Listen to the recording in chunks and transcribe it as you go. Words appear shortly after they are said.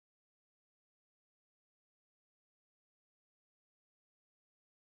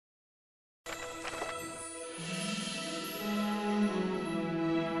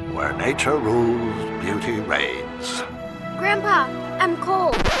where nature rules, beauty reigns. Grandpa, I'm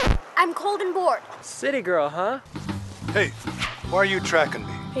cold. I'm cold and bored. City girl, huh? Hey, why are you tracking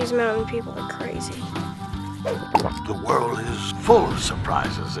me? These mountain people are crazy. The world is full of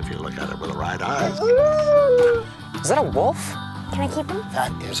surprises if you look at it with the right eyes. Is that a wolf? Can I keep him?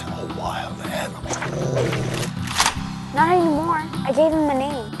 That is a wild animal. Not anymore. I gave him a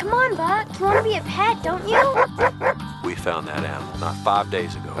name. Come on, Buck. You want to be a pet, don't you? We found that animal not 5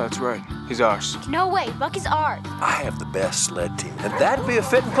 days ago. That's right. He's ours. No way. Buck is ours. I have the best sled team, and that'd be a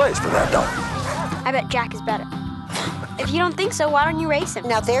fitting place for that dog. I bet Jack is better. If you don't think so, why don't you race him?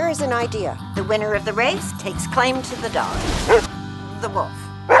 Now there is an idea. The winner of the race takes claim to the dog. The wolf.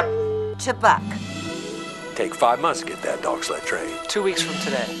 To Buck. Take 5 months to get that dog sled trained. 2 weeks from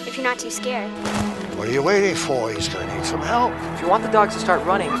today. If you're not too scared. What are you waiting for? He's gonna need some help. If you want the dogs to start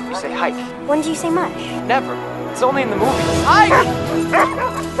running, you say hike. When do you say mush? Never. It's only in the movies. Hike!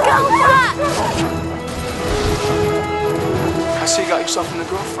 Go, Buck! I see you got yourself a new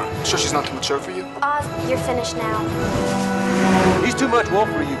girlfriend. Sure she's not too mature for you? Oz, you're finished now. He's too much wolf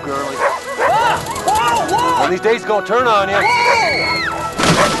for you, girlie. One of these days, he's gonna turn on you.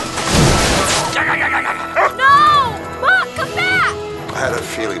 No! Buck, come back! I had a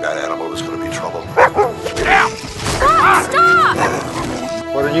feeling that animal was gonna be trouble. Buck, stop!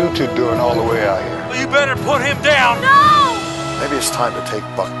 What are you two doing all the way out here? Well, you better put him down. No! Maybe it's time to take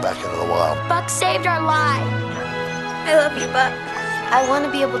Buck back into the wild. Buck saved our lives. I love you, Buck. I want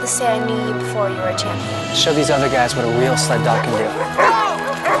to be able to say I knew you before you were a champion. Show these other guys what a real sled dog can do.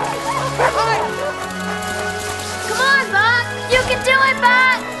 Come on, Buck! You can do it,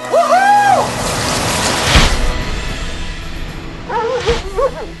 Buck! Woohoo!